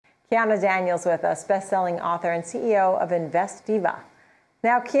Kiana Daniels with us, best-selling author and CEO of InvestDiva.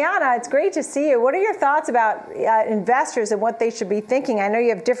 Now, Kiana, it's great to see you. What are your thoughts about investors and what they should be thinking? I know you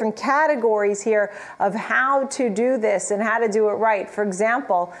have different categories here of how to do this and how to do it right. For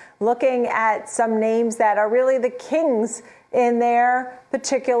example, looking at some names that are really the kings in their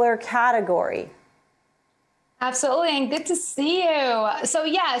particular category. Absolutely, and good to see you. So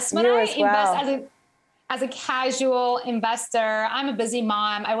yes, when I invest as a casual investor, I'm a busy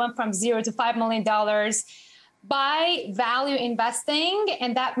mom. I went from $0 to $5 million. By value investing,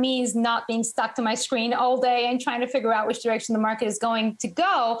 and that means not being stuck to my screen all day and trying to figure out which direction the market is going to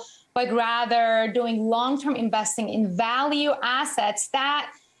go, but rather doing long-term investing in value assets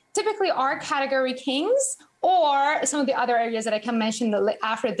that typically are category kings, or some of the other areas that I can mention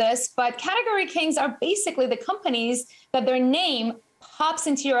after this. But category kings are basically the companies that their name pops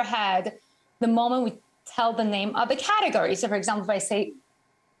into your head the moment we tell the name of the category. So for example, if I say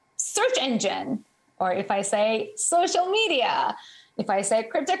search engine, or if I say social media, if I say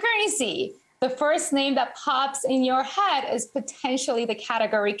cryptocurrency, the first name that pops in your head is potentially the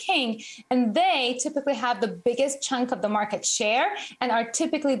category king. And they typically have the biggest chunk of the market share and are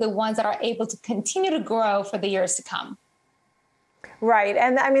typically the ones that are able to continue to grow for the years to come. Right.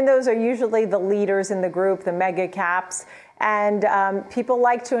 And I mean, those are usually the leaders in the group, the mega caps. And people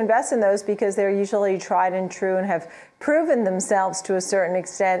like to invest in those because they're usually tried and true and have proven themselves to a certain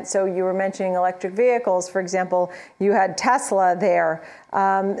extent. So you were mentioning electric vehicles, for example, you had Tesla there.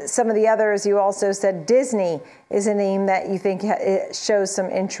 Some of the others, you also said Disney is a name that you think shows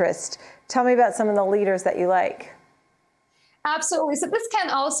some interest. Tell me about some of the leaders that you like. Absolutely. So this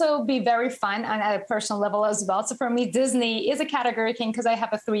can also be very fun and at a personal level as well. So for me, Disney is a category king because I have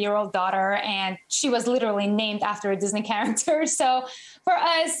a 3-year-old daughter and she was literally named after a Disney character. So for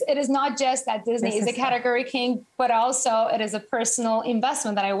us, it is not just that Disney is a category king, but also it is a personal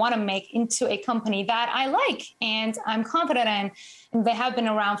investment that I want to make into a company that I like and I'm confident in. And they have been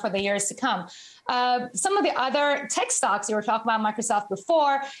around for the years to come. Some of the other tech stocks, you were talking about Microsoft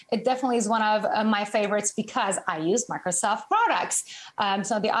before, it definitely is one of my favorites because I use Microsoft products.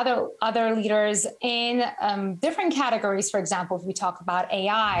 So the other leaders in different categories, for example, if we talk about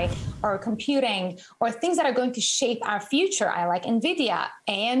AI or computing or things that are going to shape our future, I like NVIDIA,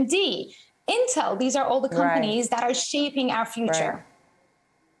 AMD, Intel. These are all the companies that are shaping our future. Right.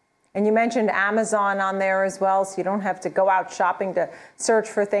 And you mentioned Amazon on there as well, so you don't have to go out shopping to search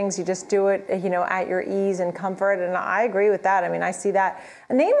for things. You just do it, at your ease and comfort. And I agree with that. I mean, I see that.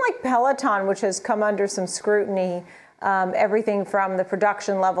 A name like Peloton, which has come under some scrutiny, everything from the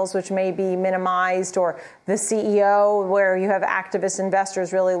production levels, which may be minimized, or the CEO, where you have activist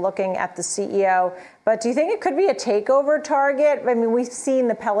investors really looking at the CEO. But do you think it could be a takeover target? I mean, we've seen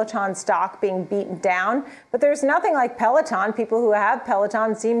the Peloton stock being beaten down, but there's nothing like Peloton. People who have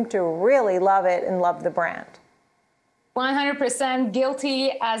Peloton seem to really love it and love the brand. 100%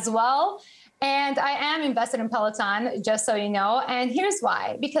 guilty as well. And I am invested in Peloton, just so you know. And here's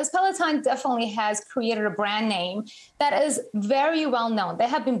why. Because Peloton definitely has created a brand name that is very well known. They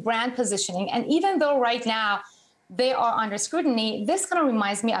have been brand positioning. And even though right now they are under scrutiny, this kind of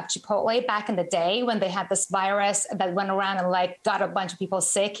reminds me of Chipotle back in the day when they had this virus that went around and got a bunch of people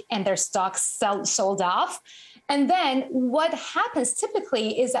sick and their stocks sold off. And then what happens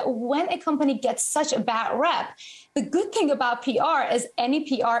typically is that when a company gets such a bad rep, the good thing about PR is any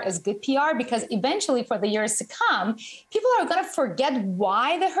PR is good PR because eventually for the years to come, people are going to forget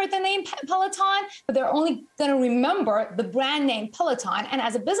why they heard the name Peloton, but they're only going to remember the brand name Peloton. And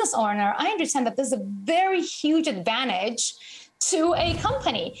as a business owner, I understand that this is a very huge advantage to a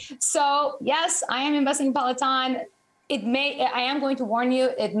company. So yes, I am investing in Peloton. I am going to warn you,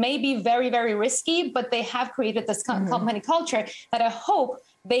 it may be very, very risky, but they have created this company culture that I hope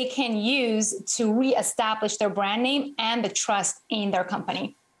they can use to reestablish their brand name and the trust in their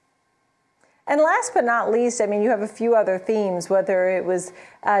company. And last but not least, I mean, you have a few other themes, whether it was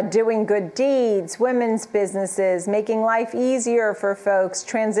doing good deeds, women's businesses, making life easier for folks,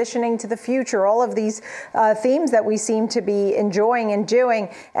 transitioning to the future, all of these themes that we seem to be enjoying and doing.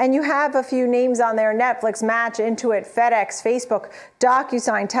 And you have a few names on there: Netflix, Match, Intuit, FedEx, Facebook,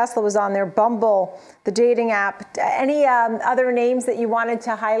 DocuSign, Tesla was on there, Bumble, the dating app. Any other names that you wanted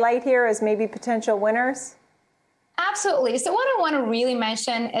to highlight here as maybe potential winners? Absolutely. So what I want to really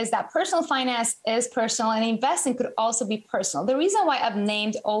mention is that personal finance is personal and investing could also be personal. The reason why I've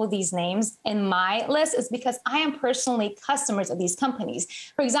named all of these names in my list is because I am personally customers of these companies.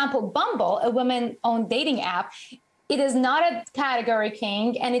 For example, Bumble, a women-owned dating app, It is not a category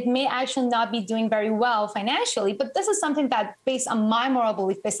king, and it may actually not be doing very well financially, but this is something that, based on my moral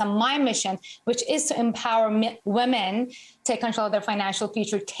belief, based on my mission, which is to empower women, take control of their financial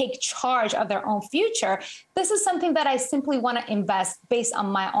future, take charge of their own future. This is something that I simply want to invest based on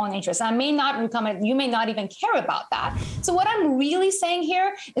my own interests. I may not recommend, you may not even care about that. So what I'm really saying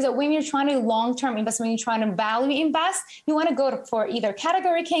here is that when you're trying to long-term invest, when you're trying to value invest, you want to go for either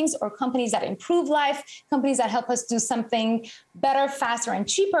category kings or companies that improve life, companies that help us do something better, faster, and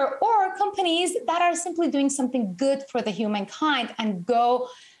cheaper, or companies that are simply doing something good for the humankind and go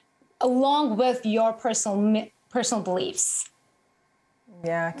along with your personal beliefs.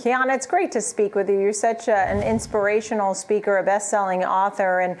 Yeah, Kiana, it's great to speak with you. You're such an inspirational speaker, a best-selling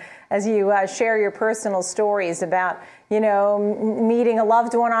author, and as you share your personal stories about, meeting a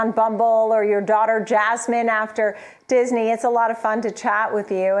loved one on Bumble or your daughter Jasmine after Disney, it's a lot of fun to chat with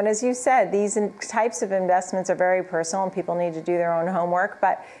you. And as you said, these types of investments are very personal and people need to do their own homework.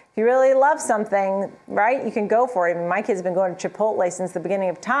 But if you really love something, right, you can go for it. I mean, my kids have been going to Chipotle since the beginning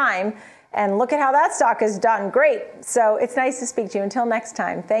of time. And look at how that stock has done. Great. So it's nice to speak to you. Until next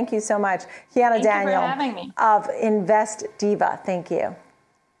time, thank you so much. Kiana Daniel for having me. of Invest Diva. Thank you.